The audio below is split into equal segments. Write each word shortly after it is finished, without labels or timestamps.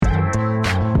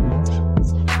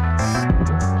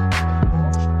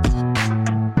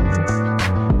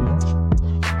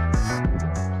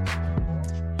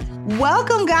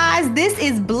guys. This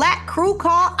is Black Crew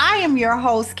Call. I am your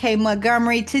host, Kay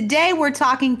Montgomery. Today we're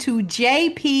talking to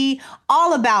JP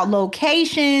all about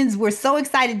locations. We're so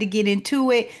excited to get into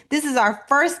it. This is our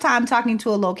first time talking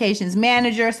to a locations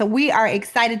manager, so we are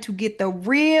excited to get the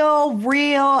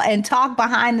real, and talk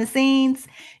behind the scenes.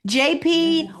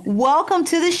 JP, welcome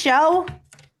to the show.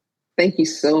 Thank you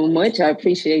so much. I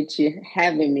appreciate you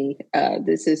having me.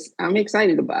 I'm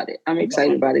excited about it. I'm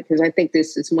excited about it because I think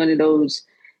this is one of those,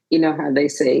 you know, how they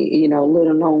say,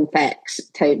 little known facts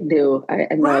type deal. I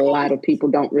know a lot of people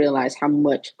don't realize how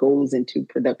much goes into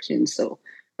production. So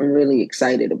I'm really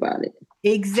excited about it.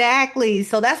 Exactly.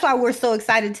 So that's why we're so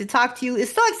excited to talk to you.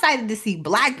 It's so excited to see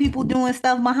Black people doing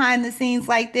stuff behind the scenes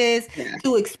like this,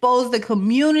 to expose the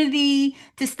community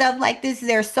to stuff like this.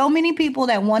 There are so many people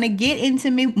that want to get into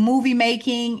movie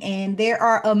making, and there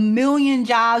are a million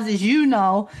jobs, as you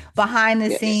know, behind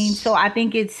the scenes. So I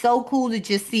think it's so cool to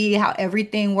just see how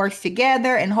everything works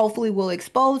together, and hopefully we'll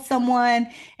expose someone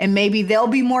and maybe they'll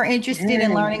be more interested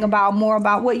in learning more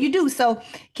about what you do. So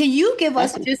can you give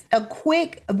us just a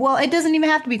quick, well, it doesn't even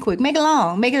have to be quick. Make it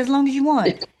long. Make it as long as you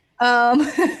want.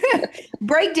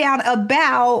 Breakdown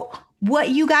about what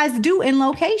you guys do in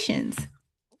locations.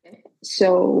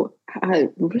 So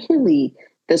really,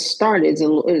 the start is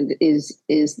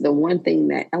the one thing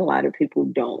that a lot of people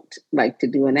don't like to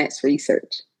do, and that's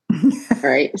research.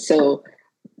 Right. So,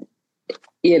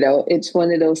 it's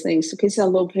one of those things because a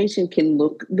location can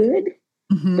look good,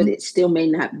 but it still may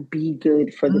not be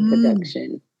good for the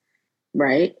production.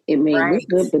 Right? It may look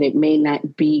good, but it may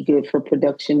not be good for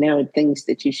production. There are things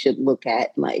that you should look at,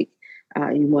 like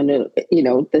you want to,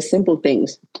 the simple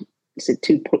things. Is it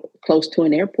too close to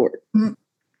an airport?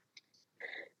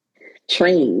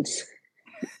 Trains,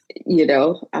 and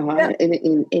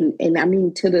I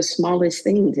mean, to the smallest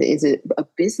things. Is it a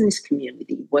business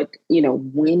community? What,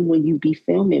 when will you be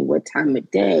filming? What time of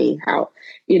day? How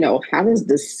does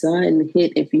the sun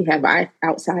hit if you have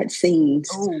outside scenes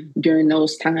during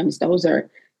those times? Those are,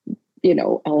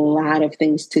 a lot of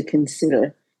things to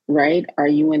consider, right? Are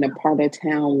you in a part of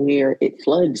town where it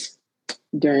floods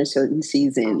during certain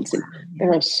seasons? And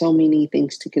there are so many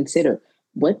things to consider.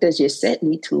 What does your set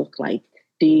need to look like?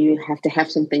 Do you have to have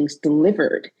some things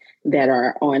delivered that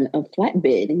are on a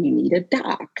flatbed and you need a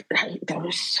dock? Right? There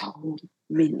are so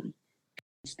many.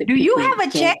 Do you have a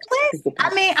checklist?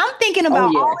 I mean, I'm thinking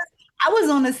about all this. I was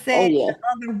on a set the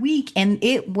other week, and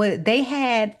they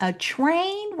had a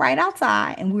train right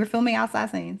outside, and we were filming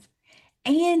outside scenes.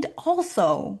 And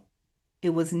also,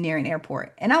 it was near an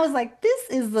airport. And I was like, this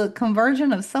is the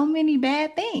conversion of so many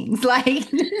bad things.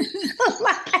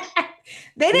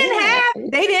 They didn't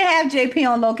have JP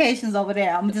on locations over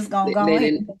there. I'm just gonna go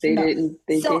ahead. They didn't.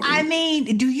 I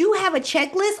mean, do you have a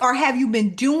checklist, or have you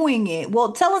been doing it?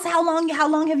 Well, tell us how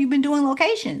long have you been doing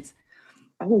locations?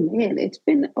 Oh man, it's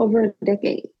been over a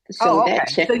decade. So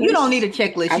so you don't need a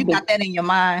checklist. You got that in your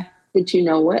mind. But you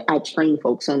know what? I train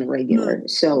folks on the regular.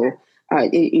 So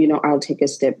I'll take a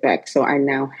step back. So I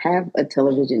now have a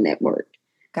television network.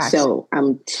 Gotcha. So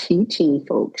I'm teaching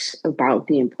folks about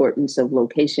the importance of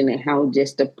location and how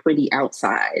just a pretty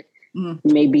outside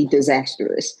may be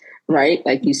disastrous, right?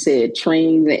 Like you said,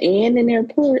 trains and an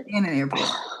airport.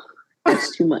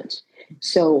 That's too much.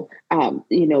 So,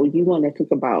 you want to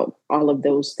think about all of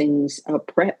those things,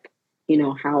 prep,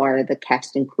 how are the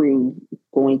cast and crew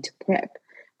going to prep?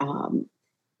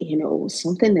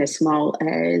 Something as small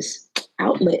as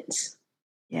outlets.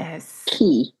 Yes.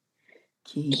 Key.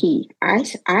 I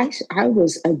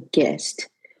was a guest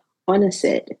on a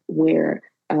set where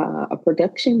a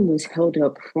production was held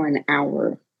up for an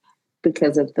hour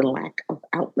because of the lack of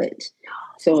outlets.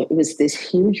 So it was this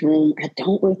huge room. I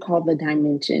don't recall the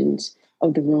dimensions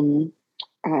of the room,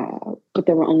 but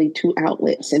there were only 2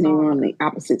 outlets and they were on the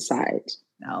opposite sides.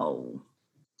 No.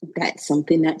 That's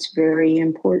something that's very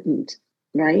important,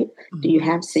 right? Do you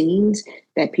have scenes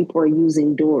that people are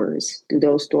using doors? Do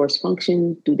those doors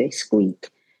function? Do they squeak?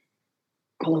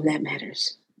 All of that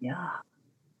matters. Yeah.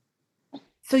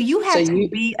 So you have to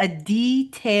be a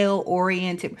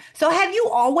detail-oriented. So have you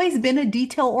always been a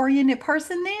detail-oriented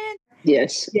person then?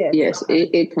 Yes.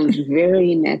 It comes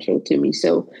very natural to me.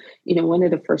 So, one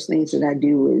of the first things that I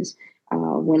do is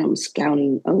when I'm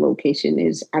scouting a location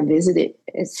is I visit it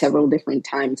at several different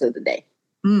times of the day,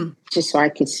 just so I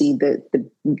can see the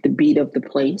beat of the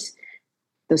place,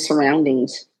 the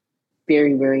surroundings.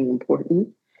 Very, very important,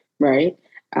 right?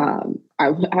 I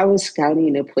was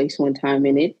scouting a place one time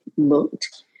and it looked,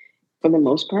 for the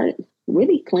most part,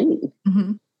 really clean.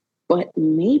 But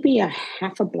maybe a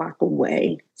half a block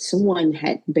away, someone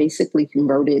had basically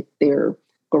converted their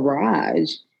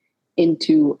garage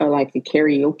into a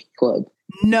karaoke club.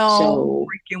 No So,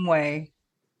 freaking way.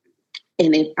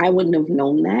 and if I wouldn't have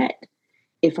known that,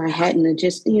 if I hadn't have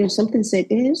just, something said,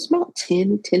 it's about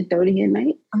 10:30 at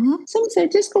night. Mhm. Someone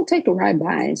said, just go take a ride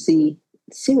by and see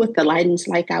what the lighting's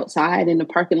like outside in the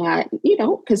parking lot,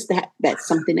 because that's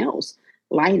something else.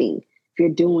 Lighting. If you're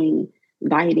doing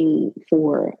lighting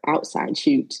for outside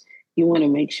shoots, you want to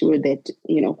make sure that,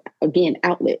 again,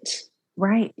 outlets,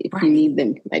 Right, if you right. need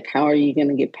them, like how are you going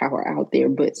to get power out there?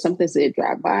 But something said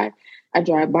drive by. I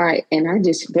drive by and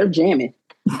they're jamming.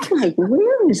 I'm like,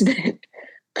 where is that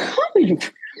coming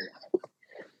from?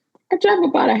 I drive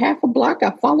about a half a block.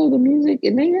 I follow the music,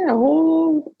 and they had a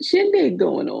whole shindig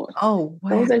going on. Oh, wow.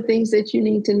 Those are things that you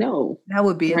need to know, That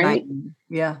would be a right? nightmare.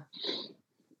 Yeah.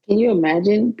 Can you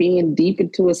imagine being deep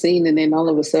into a scene and then all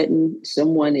of a sudden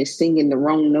someone is singing the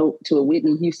wrong note to a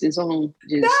Whitney Houston song?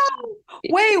 Just, No.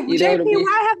 Wait, you know what I JP, mean?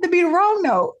 why have to be the wrong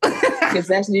note? Because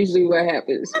that's usually what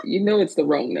happens. It's the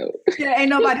wrong note. Yeah, ain't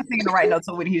nobody singing the right note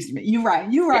to Whitney Houston. You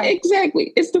right. You right.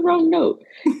 Exactly. It's the wrong note.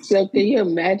 So can you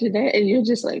imagine that? And you're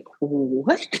just like,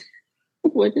 what?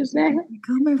 What is Where that? you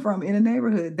coming from in a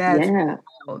neighborhood? That's Yeah.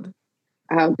 wild.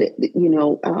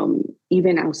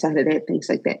 Even outside of that, things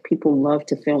like that, people love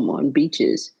to film on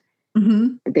beaches.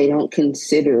 Hmm. They don't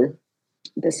consider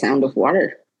the sound of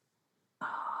water.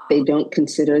 They don't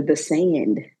consider the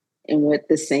sand and what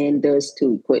the sand does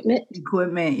to equipment,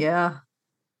 Equipment, yeah.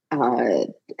 uh,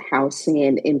 how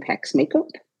sand impacts makeup,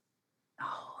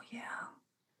 Oh,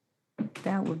 yeah.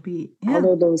 That would be, yeah.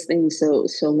 all of those things. So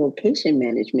location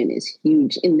management is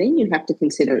huge. And then you have to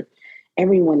consider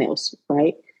everyone else,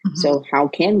 right? Mhm. So how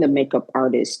can the makeup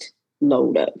artist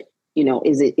load up?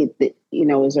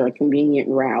 Is there a convenient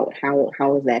route?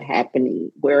 How is that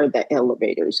happening? Where are the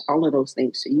elevators? All of those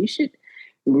things. So you should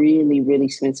really, really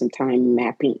spend some time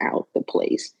mapping out the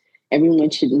place. Everyone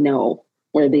should know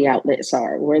where the outlets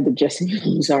are, where the dressing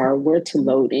rooms are, where to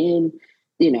load in,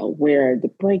 where the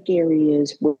break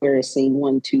areas, where is scene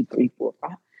 1, 2, 3, 4,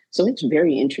 5. So it's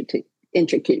very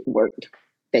intricate work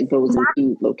that goes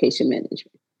into location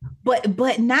management.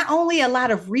 But not only a lot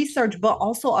of research, but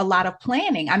also a lot of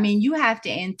planning. I mean, you have to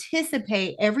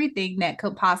anticipate everything that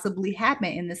could possibly happen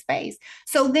in the space.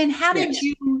 So then Yes.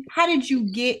 how did you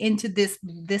get into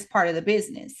this part of the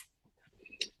business?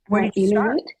 Where did you You know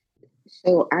start? what?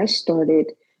 So I started,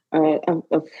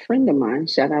 a friend of mine,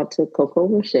 shout out to Coco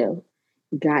Rochelle,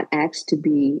 got asked to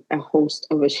be a host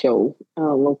of a show, a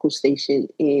local station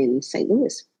in St.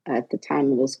 Louis. At the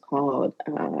time, it was called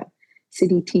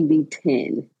City TV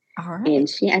 10. All right. And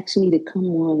she asked me to come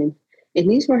on. And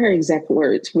these were her exact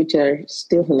words, which are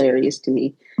still hilarious to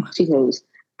me. She goes,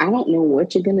 I don't know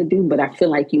what you're going to do, but I feel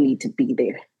like you need to be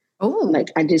there. Oh, Like,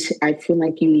 I feel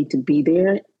like you need to be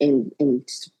there and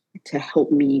to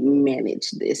help me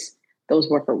manage this. Those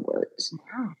were her words.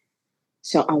 wow.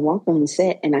 So I walked on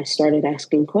set and I started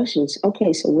asking questions.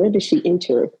 Okay, so where does she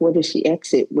enter? Where does she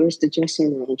exit? Where's the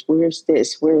dressing rooms? Where's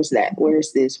this? Where's that?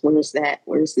 Where's this? Where's that?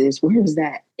 Where's this? Where's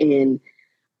that? And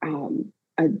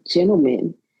a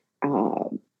gentleman uh,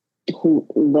 who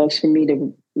loves for me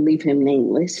to leave him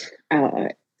nameless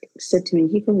said to me,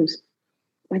 he goes,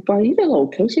 like, are you the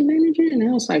location manager? And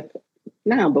I was like,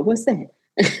 no, but what's that?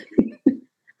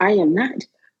 I am not.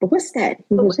 But what's that?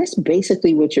 He goes, that's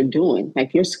basically what you're doing.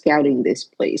 Like you're scouting this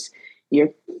place. You're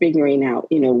figuring out,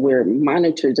 where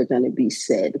monitors are going to be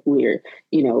set, you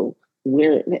know,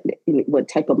 where what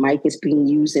type of mic is being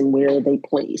used and where are they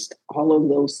placed. All of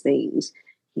those things.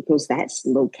 He goes, that's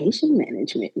location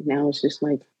management. And now it's just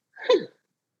like, huh,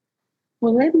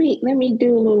 well, let me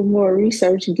do a little more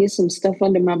research and get some stuff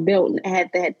under my belt and add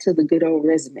that to the good old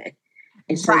resume.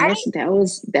 And so Right?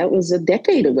 that was a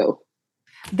decade ago.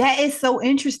 That is so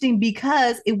interesting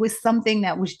because it was something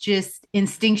that was just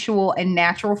instinctual and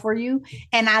natural for you.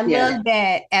 And I Yeah. love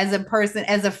that as a person,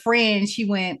 as a friend,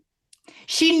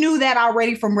 she knew that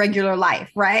already from regular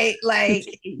life, right?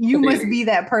 Like you must be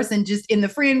that person just in the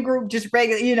friend group, just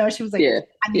regular, she was like, Yeah,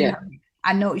 I need yeah, her.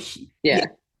 I know she, yeah.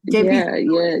 yeah,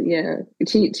 JP.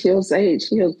 yeah. She'll say it.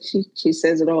 She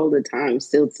says it all the time,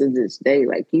 still to this day.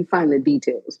 Like you find the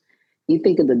details. You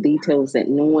think of the details that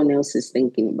no one else is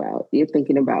thinking about. You're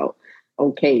thinking about,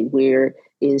 okay, where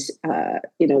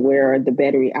are the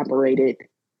battery operated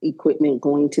equipment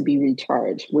going to be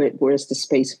recharged? Where's the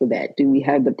space for that? Do we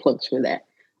have the plugs for that?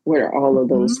 Where are all of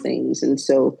those Mhm. things? And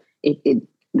so it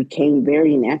became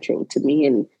very natural to me.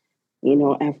 And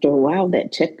after a while,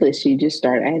 that checklist, you just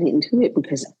start adding to it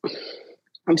because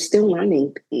I'm still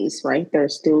learning things, right? There are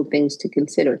still things to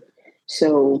consider.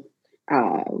 So,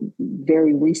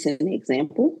 very recent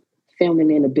example,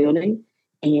 filming in a building,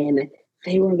 and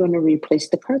they were going to replace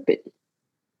the carpet,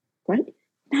 right?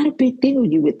 Not a big deal,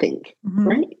 you would think, Mhm.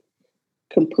 right?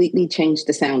 completely changed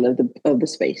the sound of the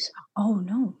space. Oh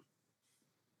no.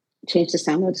 Changed the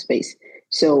sound of the space.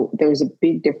 So there was a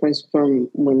big difference from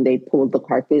when they pulled the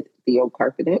old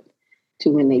carpet up, to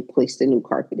when they placed the new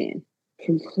carpet in.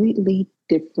 Completely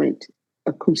different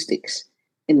acoustics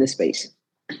in the space.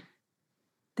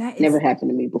 That Never is happened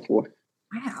to me before.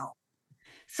 wow.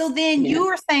 So then Yeah. you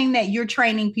are saying that you're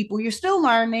training people. You're still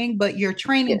learning, but you're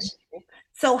training Yes. people.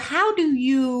 So how do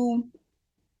you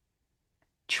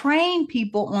train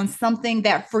people on something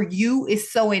that for you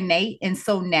is so innate and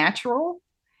so natural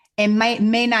and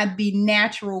may not be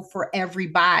natural for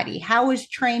everybody? How is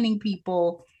training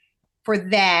people for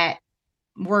that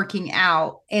working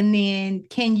out? And then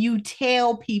can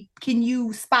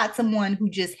you spot someone who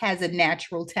just has a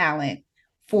natural talent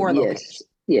for location? Yes.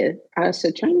 Yeah.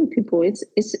 So training people,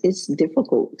 it's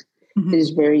difficult. It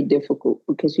is Mhm. very difficult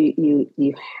because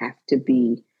you have to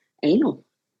be anal.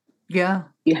 Yeah.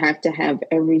 You have to have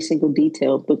every single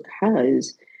detail,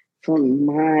 because from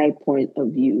my point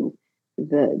of view,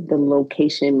 the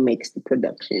location makes the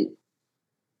production.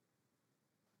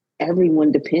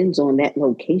 Everyone depends on that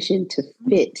location to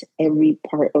fit every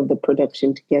part of the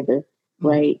production together, Mhm.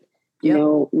 right? Yep.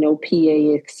 No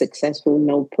PA is successful,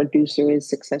 no producer is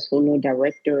successful, no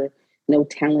director, no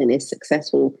talent is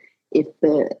successful if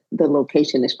the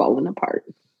location is falling apart.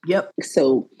 Yep.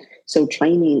 So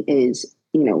training is,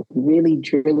 really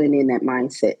drilling in that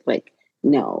mindset, like,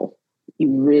 no,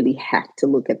 you really have to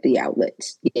look at the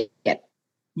outlets. Yeah,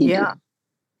 you do. Yeah.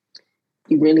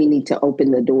 You really need to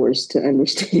open the doors to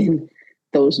understand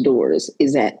those doors.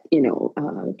 Is that,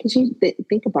 because you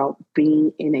think about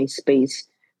being in a space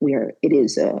where it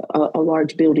is a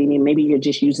large building, and maybe you're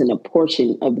just using a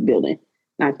portion of the building,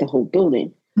 not the whole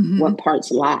building. Mhm. What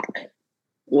parts lock?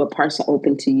 What parts are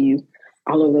open to you?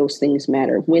 All of those things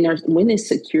matter. When is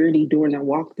security during a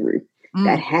walkthrough?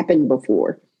 That Mm. happened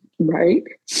before, right?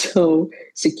 So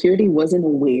security wasn't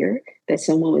aware that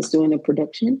someone was doing a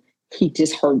production. He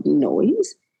just heard the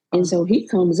noise. And Oh. so he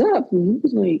comes up and he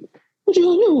was like, "What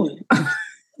y'all doing?"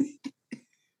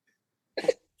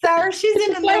 Sir, she's It's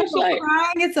in a the middle of flashlight.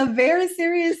 crying. It's a very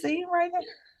serious scene right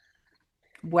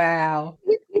now. Wow.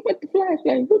 With the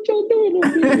flashlight. What y'all doing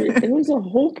over here? It was a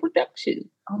whole production.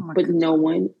 Oh my But God. no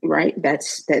one, right?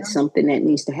 That's something that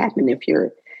needs to happen. If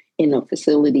you're in a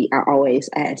facility, I always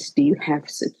ask, do you have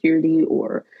security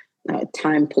or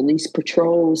time police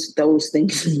patrols? Those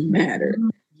things matter. We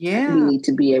Yeah. need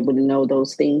to be able to know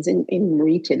those things, and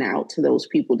reaching out to those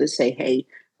people to say, hey,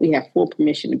 we have full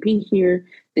permission to be here.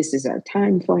 This is our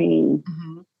time frame.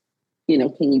 Mhm.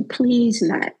 Can you please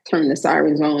not turn the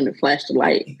sirens on and flash the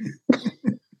light?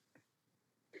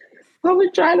 I was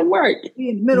trying to work.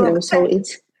 In the middle of a So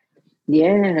it's,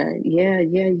 yeah, yeah,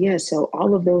 yeah, yeah. So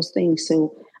all of those things.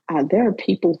 So there are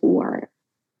people who are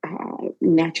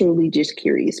naturally just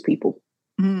curious people.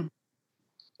 mm,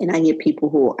 And I get people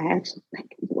who will ask,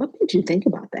 like, what did you think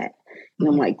about that? And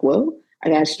I'm mhm. like, well, I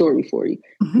got a story for you.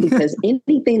 Because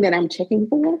anything that I'm checking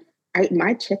for,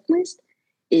 my checklist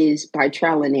is by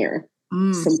trial and error.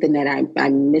 Mm. Something that I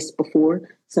missed before,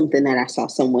 something that I saw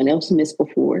someone else miss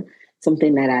before,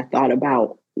 something that I thought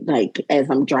about, like, as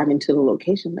I'm driving to the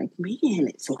location, like, man,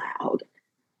 it's loud,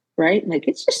 right? Like,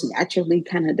 it's just naturally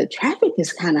kind of, the traffic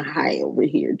is kind of high over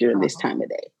here during this Oh, time of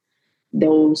day,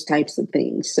 those types of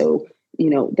things. So,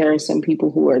 there are some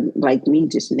people who are like me,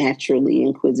 just naturally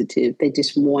inquisitive. They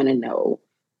just want to know,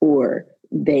 or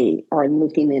they are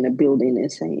looking in a building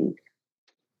and saying,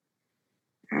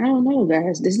 I don't know,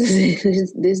 guys, this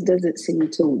doesn't, this doesn't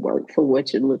seem to work for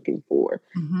what you're looking for.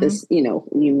 mhm. This,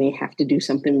 you may have to do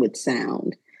something with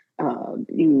sound.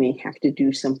 You may have to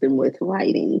do something with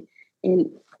lighting, and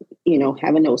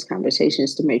having those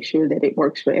conversations to make sure that it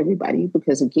works for everybody.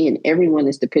 Because again, everyone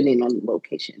is depending on the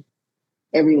location.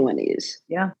 Everyone is.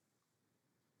 Yeah.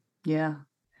 Yeah.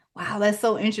 Wow, that's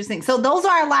so interesting. So those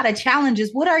are a lot of challenges.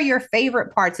 What are your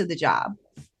favorite parts of the job?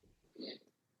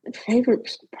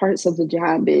 Favorite parts of the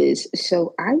job is,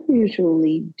 so I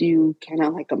usually do kind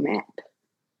of like a map,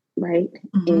 right?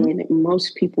 Mhm. And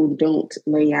most people don't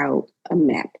lay out a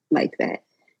map like that.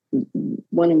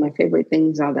 One of my favorite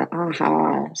things are the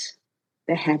ahas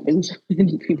that happens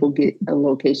when people get a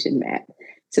location map.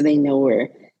 So they know where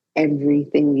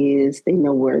everything is, they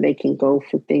know where they can go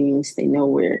for things, they know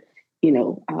where,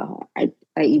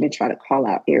 I even try to call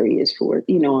out areas for,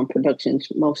 on productions.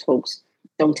 Most folks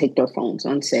don't take their phones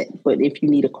on set, but if you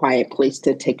need a quiet place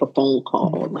to take a phone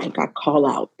call, Mhm. like, I call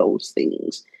out those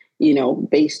things,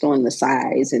 based on the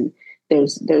size. And there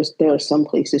are some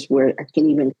places where I can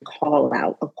even call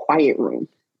out a quiet room,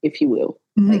 if you will.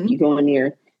 Like, Mhm. you go in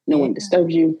there, no Yeah, one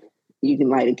disturbs you. You can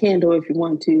light a candle if you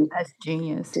want to. that's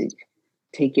genius.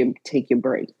 take your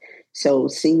break. So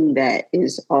seeing that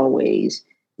is always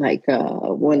like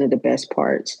one of the best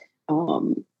parts.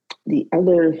 Um, the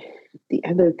other the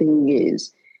other thing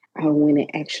is when it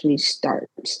actually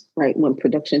starts, right? When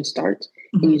production starts,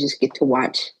 and you Mhm. just get to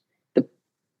watch the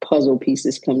puzzle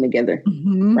pieces come together,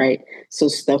 Mhm. right? So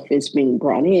stuff is being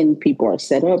brought in, people are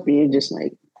set up, and you're just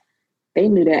like, they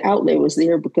knew that outlet was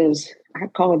there because I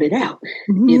called it out.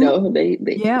 You Mhm. know, they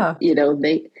Yeah. you know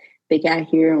they got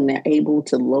here and they're able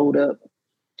to load up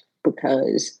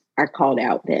because I called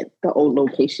out that the old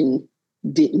location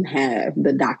didn't have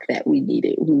the dock that we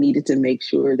needed. We needed to make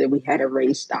sure that we had a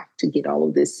raised dock to get all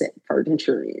of this set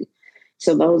furniture in.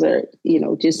 So those are,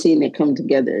 just seeing it come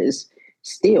together is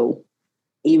still,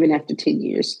 even after 10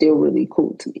 years, still really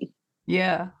cool to me.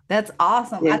 Yeah, that's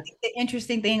awesome. I Yeah. think the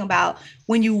interesting thing about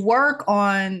when you work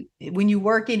in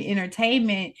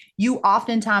entertainment, you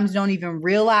oftentimes don't even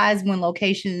realize when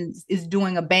locations is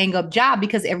doing a bang up job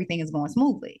because everything is going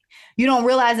smoothly. You don't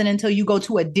realize it until you go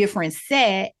to a different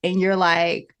set and you're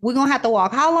like, we're gonna have to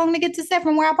walk how long to get to set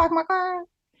from where I park my car?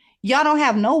 Y'all don't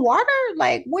have no water.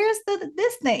 Like where's the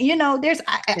this thing,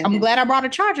 I'm Yeah. glad I brought a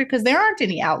charger because there aren't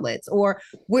any outlets, or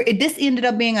where this ended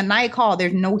up being a night call,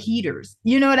 there's no heaters,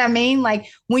 you know what I mean? Like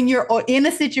when you're in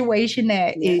a situation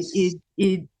that Yes.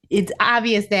 it's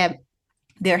obvious that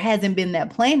there hasn't been that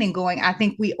planning going. I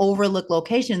think we overlook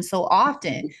locations so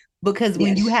often because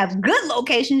when you Yes. have good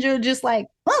locations, you're just like,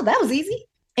 oh, that was easy,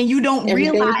 and you don't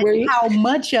realize Everything where you, how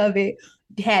much of it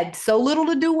had so little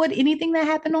to do with anything that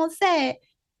happened on set.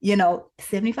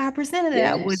 75% of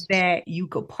that was yes. that you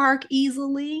could park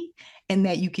easily and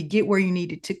that you could get where you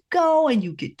needed to go and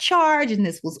you could charge, and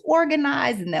this was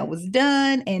organized and that was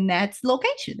done, and that's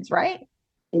locations, right?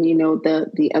 And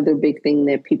the other big thing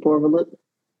that people overlook,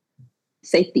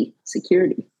 safety,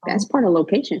 security. That's Oh, part of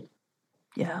location.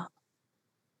 yeah.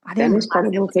 I That didn't is part realize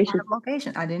of it was part location. of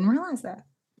location. I didn't realize that.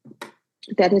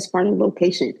 That is part of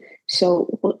location.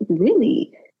 So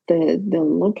really, the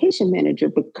location manager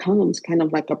becomes kind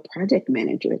of like a project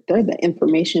manager. They're the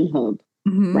information hub,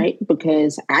 Mm-hmm. right?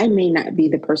 Because I may not be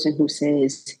the person who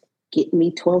says, get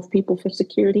me 12 people for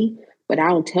security, but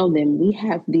I'll tell them we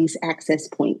have these access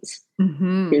points.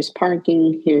 Mm-hmm. Here's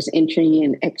parking, here's entry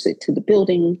and exit to the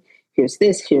building, here's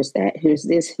this, here's that, here's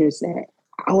this, here's that.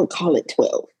 I would call it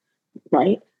 12,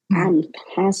 right? Mm-hmm. I'm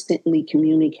constantly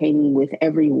communicating with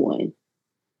everyone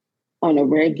on a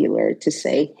regular to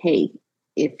say, hey,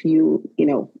 if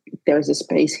there's a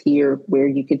space here where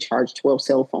you could charge 12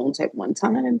 cell phones at one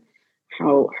time,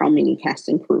 how many cast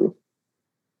and crew?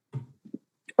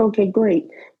 Okay, great.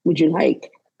 Would you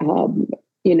like,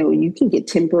 you can get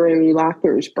temporary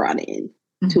lockers brought in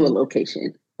to a Mm-hmm.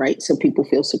 location, right? So people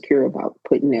feel secure about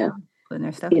putting Yeah. Putting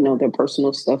their stuff in. their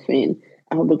personal stuff in.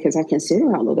 Because I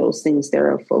consider all of those things.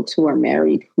 There are folks who are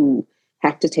married who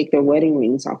have to take their wedding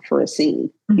rings off for a scene.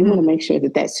 You want Mm-hmm. to make sure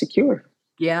that that's secure.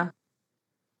 Yeah.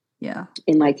 Yeah.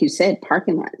 And like you said,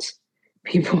 parking lots.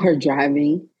 People are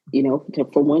driving,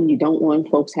 for one, you don't want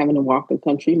folks having to walk a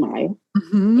country mile.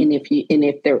 Mm-hmm. And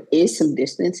if there is some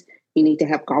distance, you need to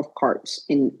have golf carts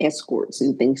and escorts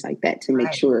and things like that to make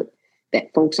Right. sure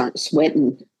that folks aren't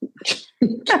sweating.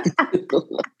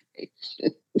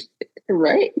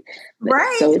 Right. So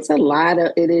Right.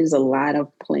 it is a lot of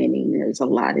planning. There's a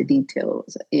lot of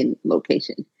details in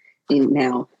location. And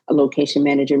now a location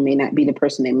manager may not be the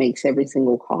person that makes every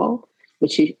single call,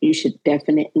 but you should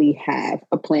definitely have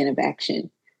a plan of action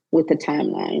with a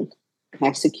timeline.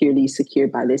 Have security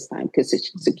secured by this time because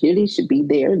security should be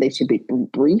there. They should be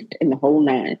briefed in the whole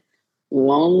nine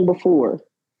long before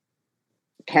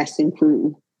cast and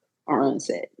crew are on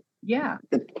set. Yeah.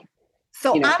 The,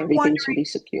 So I'm everything should wondering, be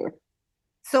secure.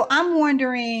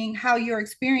 how your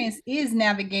experience is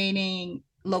navigating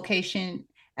location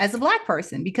as a Black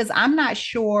person, because I'm not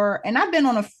sure, and I've been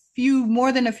on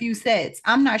more than a few sets.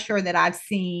 I'm not sure that I've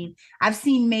seen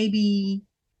maybe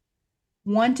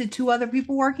one to two other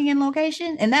people working in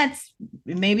location, and that's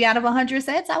maybe out of 100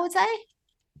 sets, I would say.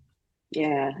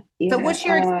 Yeah, So yeah. what's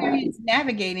your experience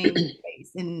navigating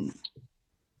space and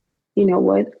You know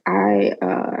what? I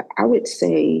would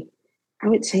say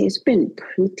it's been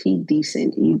pretty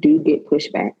decent. You do get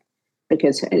pushback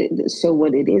because so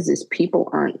what it is people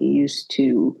aren't used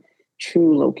to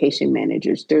true location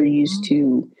managers. They're used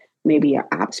to maybe an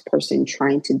ops person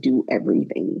trying to do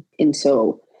everything, and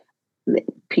so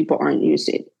people aren't used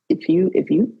to it. If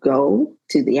you go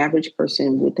to the average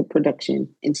person with the production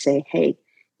and say, "Hey,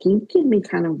 can you give me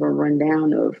kind of a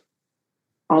rundown of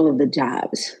all of the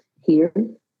jobs here?"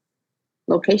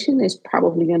 Location is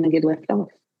probably going to get left off.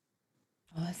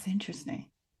 oh, that's interesting.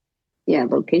 Yeah,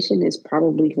 location is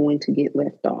probably going to get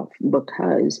left off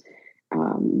because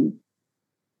um,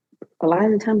 A lot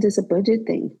of the times it's a budget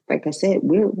thing. Like I said,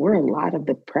 we're a lot of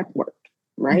the prep work,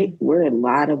 right? Mhm. We're a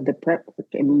lot of the prep work,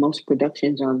 and most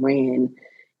productions are ran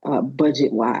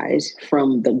budget wise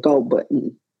from the go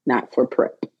button, not for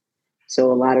prep.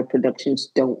 So a lot of productions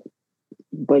don't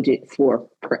budget for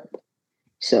prep.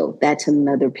 So that's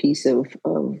another piece of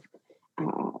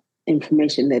uh,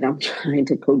 information that I'm trying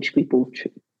to coach people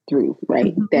through.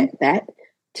 Right, Mhm. that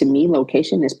to me,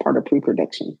 location is part of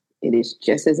pre-production. It is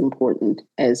just as important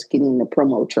as getting the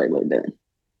promo trailer done.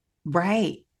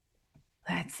 Right.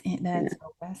 That's it. Yeah. That's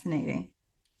so fascinating.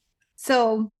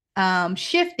 So,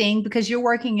 shifting because you're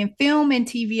working in film and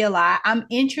TV a lot, I'm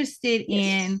interested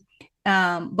Yes.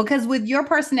 in because with your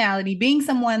personality, being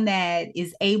someone that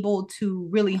is able to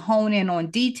really hone in on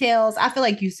details, I feel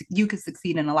like you could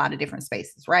succeed in a lot of different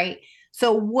spaces, right?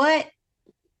 So, what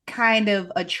kind of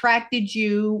attracted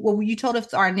you? Well, you told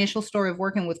us our initial story of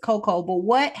working with Coco, but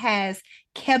what has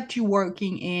kept you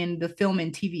working in the film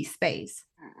and TV space?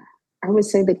 I would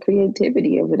say the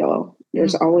creativity of it all.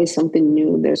 There's Mm. always something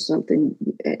new. There's something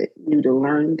new to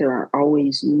learn. There are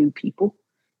always new people.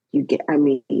 I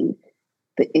mean,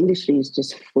 the industry is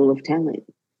just full of talent,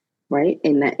 right?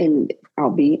 And I'll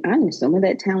be honest, some of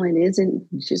that talent isn't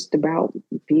just about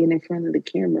being in front of the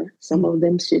camera. Some of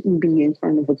them shouldn't be in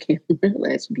front of a camera,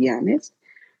 let's be honest.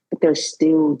 But there's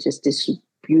still just this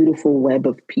beautiful web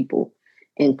of people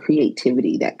and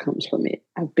creativity that comes from it.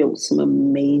 I've built some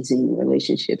amazing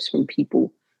relationships from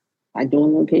people. I do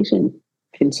location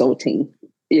consulting,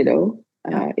 Yeah.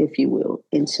 if you will,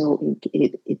 and so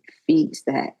it feeds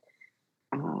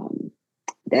um,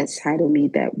 that side of me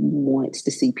that wants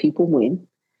to see people win,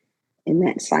 and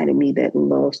that side of me that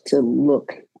loves to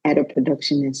look at a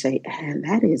production and say, ah,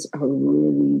 that is a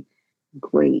really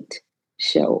great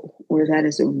show, or that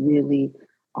is a really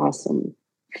awesome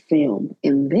film.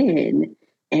 And then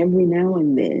every now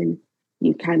and then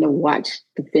you kind of watch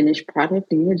the finished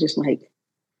product and you're just like,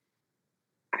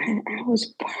 I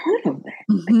was part of that.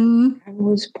 Like, Hmm. I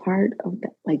was part of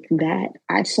that. Like that.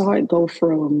 I saw it go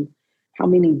from how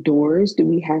many doors do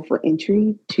we have for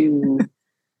entry to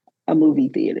a movie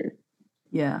theater.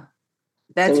 Yeah. So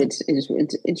That's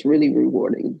it's really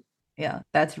rewarding. Yeah,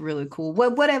 that's really cool.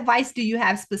 What advice do you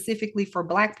have specifically for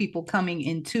Black people coming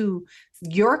into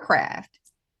your craft?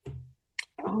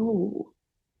 Oh,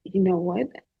 you know what?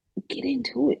 Get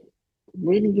into it.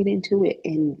 Really get into it,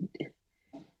 and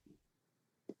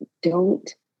don't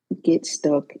get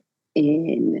stuck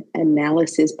in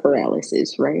analysis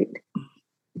paralysis, right?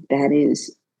 That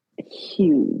is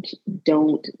huge.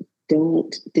 Don't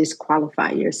don't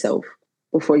disqualify yourself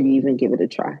before you even give it a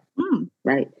try, Hmm.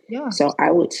 right? Yeah. So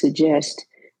I would suggest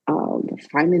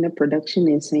finding a production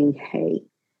and saying, "Hey,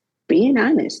 being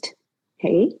honest.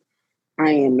 Hey,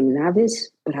 I am a novice,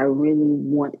 but I really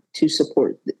want to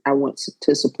support. I want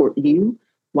to support you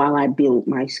while I build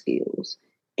my skills."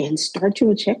 And start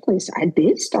you a checklist. I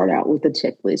did start out with a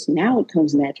checklist. Now it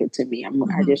comes natural to me. I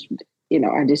Mhm. just,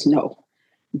 I just know.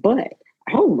 But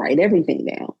I'll write everything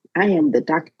down. I am the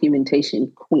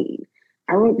documentation queen.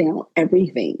 I wrote down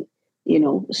everything.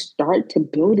 Start to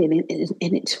build it,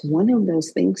 and it's one of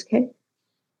those things, Kay,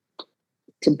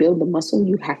 to build the muscle,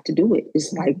 you have to do it.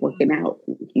 It's like working out.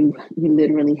 You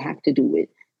literally have to do it.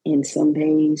 And some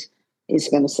days it's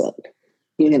gonna suck.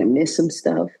 You're gonna miss some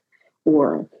stuff,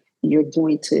 or you're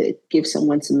going to give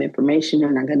someone some information.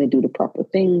 They're not gonna do the proper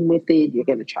thing with it. You're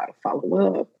gonna try to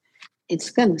follow up. It's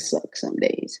gonna suck some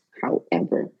days.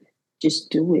 However, just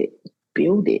do it.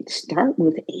 Build it. Start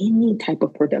with any type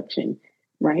of production,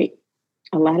 right?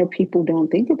 A lot of people don't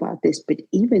think about this, but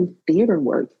even theater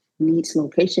work needs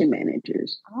location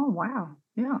managers, Oh, wow.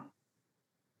 Yeah.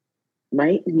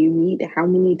 right? How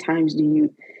many times do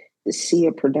you see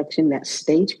a production, that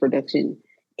stage production,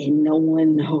 and no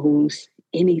one knows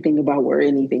anything about where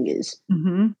anything is?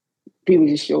 Hmm. People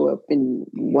just show up and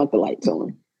want the lights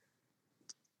on.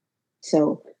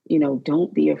 So,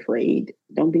 don't be afraid.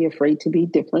 Don't be afraid to be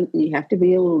different. You have to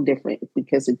be a little different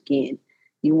because, again,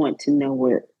 you want to know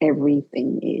where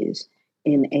everything is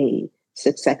in a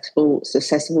successful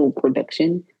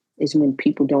production is when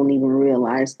people don't even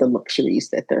realize the luxuries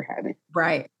that they're having.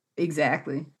 Right.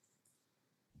 Exactly.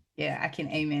 Yeah, I can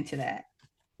amen to that.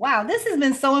 Wow, this has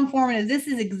been so informative. This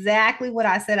is exactly what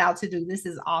I set out to do. This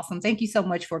is awesome. Thank you so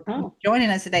much for Oh, joining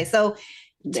us today. So,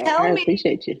 no, I tell me,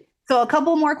 appreciate you. so a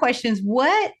couple more questions.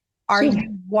 What are Sure.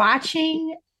 you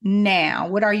watching now?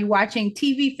 What are you watching?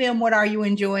 TV, film? What are you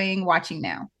enjoying watching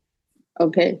now?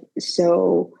 Okay.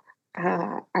 So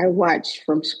I watch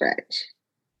from scratch.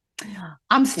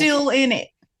 I'm still in it.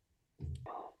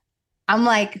 I'm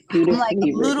like a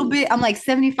Beautifully little written. bit, I'm like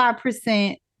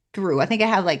 75% through. I think I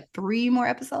have like 3 more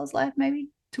episodes left, maybe.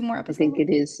 2 more I think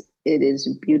episodes? it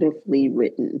is beautifully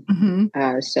written.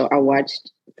 Hmm. So I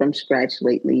watched from scratch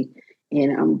lately,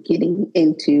 and I'm getting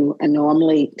into. I know I'm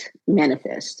late.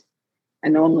 Manifest. I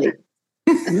know I'm late.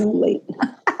 I know I'm late.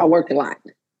 I work a lot.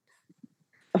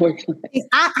 I work a lot.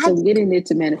 I So I'm getting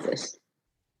into Manifest.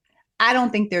 I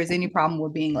don't think there's any problem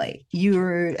with being late.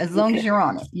 You're as long as Okay. you're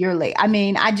on it, you're late. I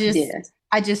mean, Yeah.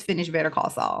 I just finished Better Call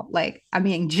Saul. Like, I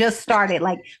mean, just started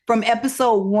like from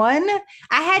episode 1.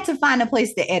 I had to find a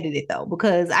place to edit it though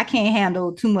because I can't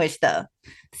handle too much stuff.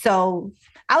 So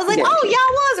I was like, "Oh, Gotcha.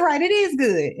 y'all was right. It is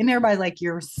good." And everybody's like,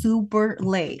 "You're super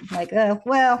late." Like,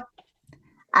 well,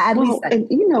 at least Well, and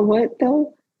you know what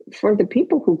though? For the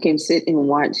people who can sit and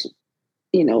watch,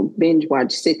 binge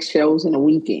watch 6 shows in a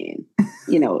weekend,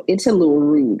 it's a little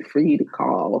rude for you to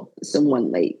call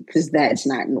someone late because that's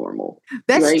not normal,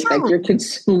 that's right? Like true. you're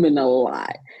consuming a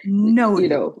lot,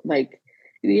 Noted. like,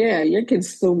 yeah, you're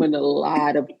consuming a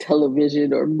lot of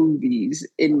television or movies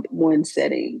in one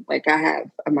setting. Like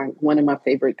one of my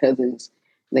favorite cousins,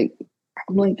 like,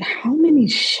 I'm like, how many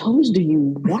shows do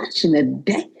you watch in a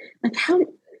day? Like, how do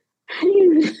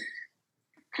you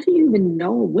how do you even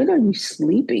know? When are you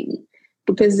sleeping?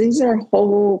 Because these are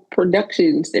whole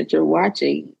productions that you're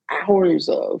watching hours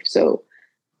of. So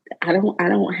I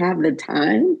don't have the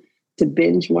time to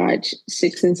binge watch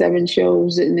 6 and 7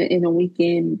 shows in a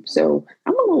weekend. So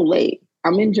I'm a little late.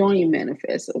 I'm enjoying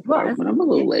Manifest so Well, far, but I'm a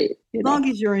little late, as long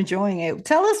as you're enjoying it.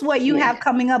 Tell us what you Yeah. have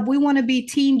coming up. We want to be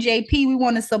Team JP. We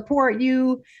want to support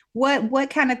you. What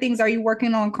kind of things are you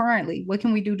working on currently? What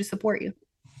can we do to support you?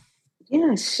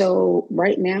 Yeah, so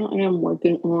right now I am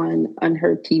working on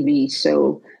Unheard TV.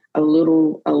 So a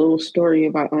little story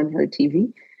about Unheard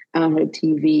TV. Unheard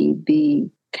TV, the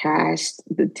cast,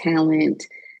 the talent,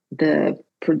 the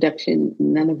production,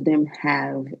 none of them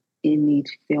have any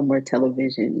film or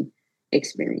television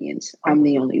experience. I'm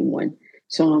the only one.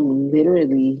 So I'm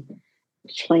literally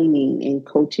training and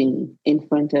coaching in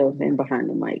front of and behind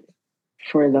the mic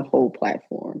for the whole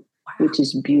platform, which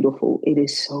is beautiful. It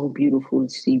is so beautiful to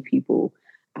see people,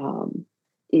 um,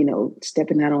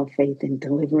 stepping out on faith and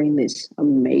delivering this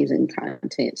amazing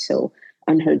content. So,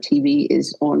 Unheard TV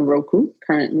is on Roku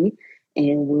currently,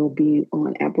 and will be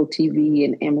on Apple TV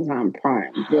and Amazon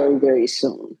Prime very, very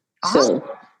soon. Awesome.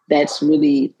 So that's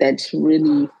really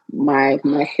my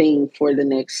thing for the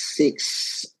next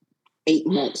 6, 8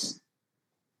 months.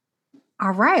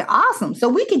 All right. Awesome. So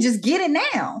we can just get it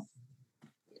now.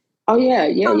 Oh yeah,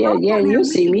 yeah, On yeah, Roku, yeah. and You'll then we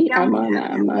see can me. be on I'm the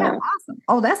on. yeah, awesome.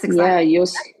 Oh, that's exciting. Yeah.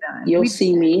 That's done. You'll We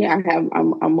see me.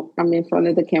 I'm in front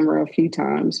of the camera a few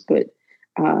times, but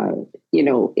uh,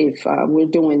 if we're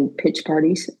doing pitch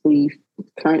parties, we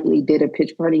currently did a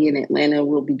pitch party in Atlanta.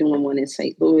 We'll be doing one in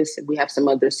St. Louis, and we have some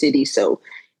other cities. So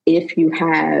if you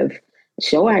have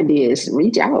show ideas,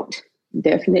 reach out.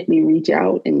 Definitely reach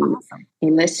out awesome.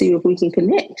 and let's see if we can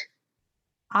connect.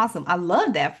 Awesome. I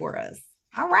love that for us.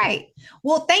 All right.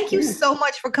 Well, thank you Yeah. so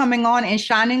much for coming on and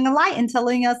shining a light and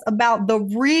telling us about the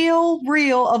real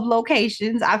of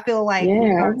locations. I feel like we Yeah,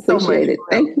 I learned so much, appreciate it. really,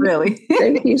 Thank you. really.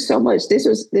 Thank you so much. This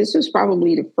was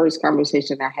probably the first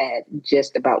conversation I had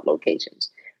just about locations.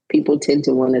 People tend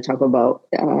to want to talk about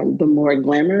the more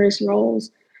glamorous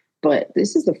roles, but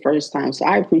this is the first time. So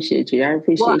I appreciate you. I Well,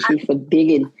 appreciate you for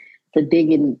digging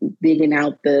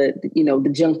out the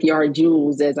junkyard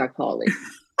jewels, as I call it.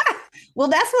 well,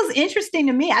 that's what's interesting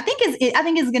to me. I think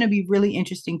it's going to be really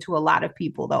interesting to a lot of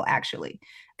people, though, actually,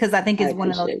 because I think I it's one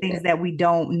of those appreciate things that. that we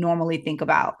don't normally think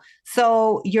about.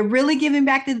 So you're really giving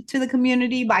back to the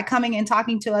community by coming and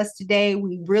talking to us today.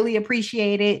 We really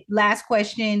appreciate it. Last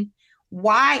question: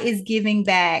 why is giving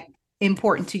back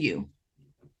important to you?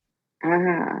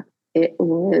 Ah, it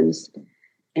was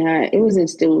it was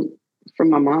instilled from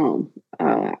my mom.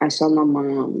 I saw my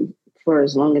mom for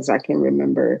as long as I can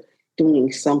remember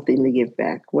doing something to give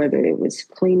back, whether it was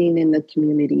cleaning in the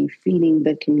community, feeding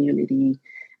the community,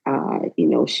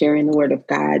 sharing the word of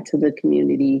God to the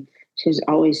community. She was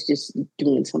always just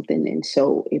doing something. And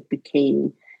so it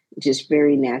became just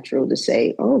very natural to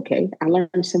say, oh, okay, I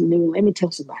learned something new. Let me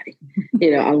tell somebody.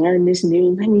 I learned this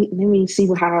new. Let me see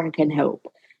how I can help.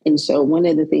 And so one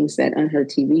of the things that on her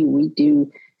TV, we do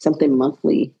something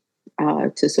monthly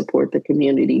to support the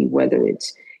community, whether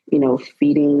it's,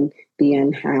 feeding the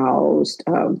unhoused.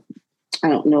 I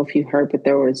don't know if you heard, but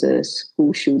there was a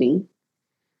school shooting.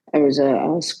 There was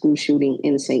a school shooting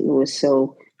in St. Louis.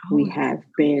 So we Oh, have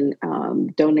been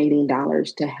donating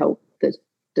dollars to help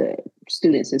the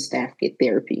students and staff get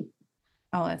therapy.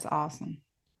 oh, that's awesome.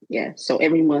 Yeah. So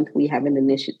every month we have an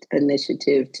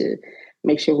initiative to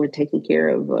make sure we're taking care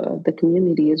of the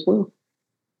community as well.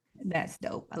 That's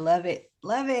dope. I love it.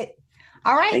 Love it.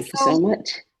 All right. Thank you so So much.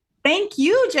 Thank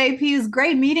you, JP. It was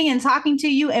great meeting and talking to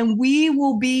you. And we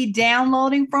will be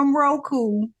downloading from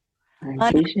Roku I on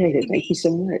appreciate it. Thank you TV.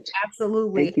 so much. Thank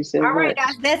Absolutely. you so All right, much.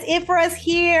 guys, that's it for us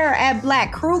here at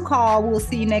Black Crew Call. We'll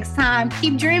see you next time.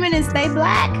 Keep dreaming and stay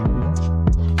black.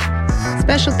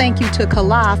 Special thank you to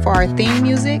Kala for our theme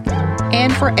music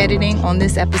and for editing on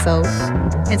this episode.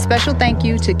 And special thank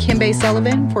you to Kimbe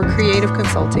Sullivan for creative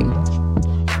consulting.